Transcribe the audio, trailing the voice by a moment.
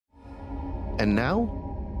And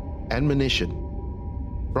now, admonition,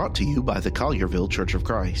 brought to you by the Collierville Church of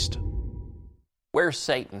Christ. Where's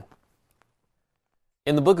Satan?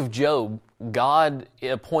 In the book of Job, God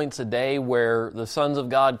appoints a day where the sons of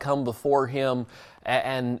God come before Him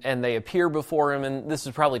and they appear before Him, and this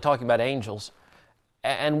is probably talking about angels,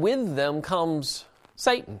 and with them comes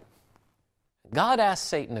Satan. God asks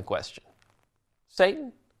Satan a question.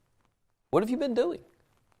 Satan, what have you been doing?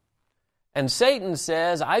 And Satan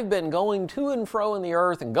says, I've been going to and fro in the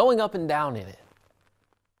earth and going up and down in it.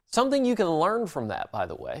 Something you can learn from that, by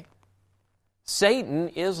the way. Satan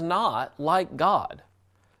is not like God.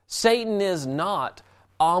 Satan is not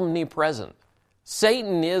omnipresent.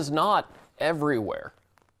 Satan is not everywhere.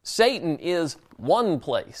 Satan is one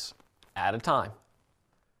place at a time.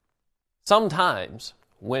 Sometimes,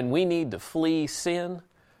 when we need to flee sin,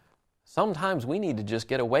 sometimes we need to just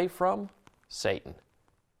get away from Satan.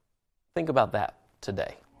 Think about that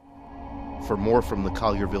today. For more from the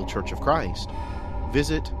Collierville Church of Christ,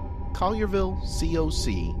 visit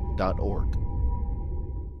colliervillecoc.org.